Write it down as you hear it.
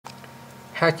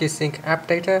how to sync app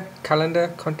data,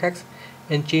 calendar, contacts,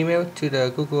 and Gmail to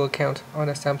the Google account on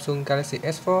a Samsung Galaxy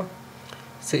S4.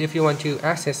 So if you want to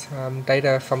access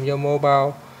data from your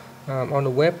mobile on the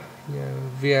web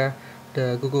via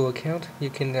the Google account,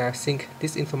 you can sync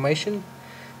this information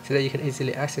so that you can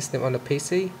easily access them on the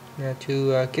PC.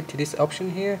 To get to this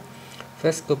option here,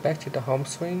 first go back to the home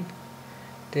screen,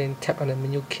 then tap on the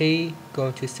menu key, go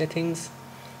into settings.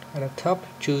 On the top,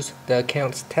 choose the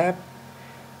accounts tab,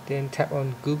 then tap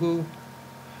on Google.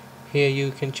 Here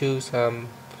you can choose the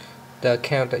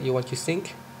account that you want to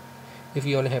sync. If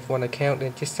you only have one account,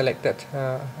 then just select that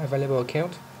available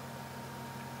account.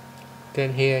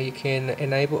 Then here you can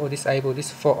enable or disable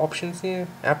these 4 options here: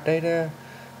 app data,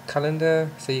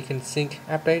 calendar, so you can sync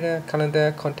app data,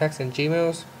 calendar, contacts, and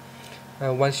Gmails.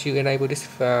 Once you enable this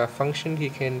function, you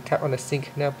can tap on the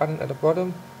sync now button at the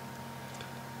bottom.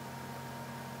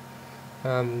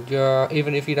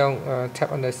 Even if you don't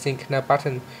tap on the sync now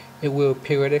button, it will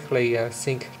periodically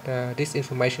sync this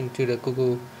information to the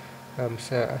Google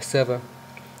server.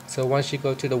 So once you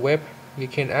go to the web, you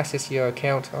can access your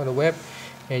account on the web,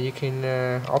 and you can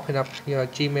open up your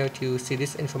Gmail to see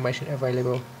this information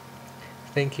available.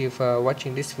 Thank you for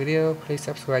watching this video. Please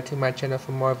subscribe to my channel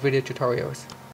for more video tutorials.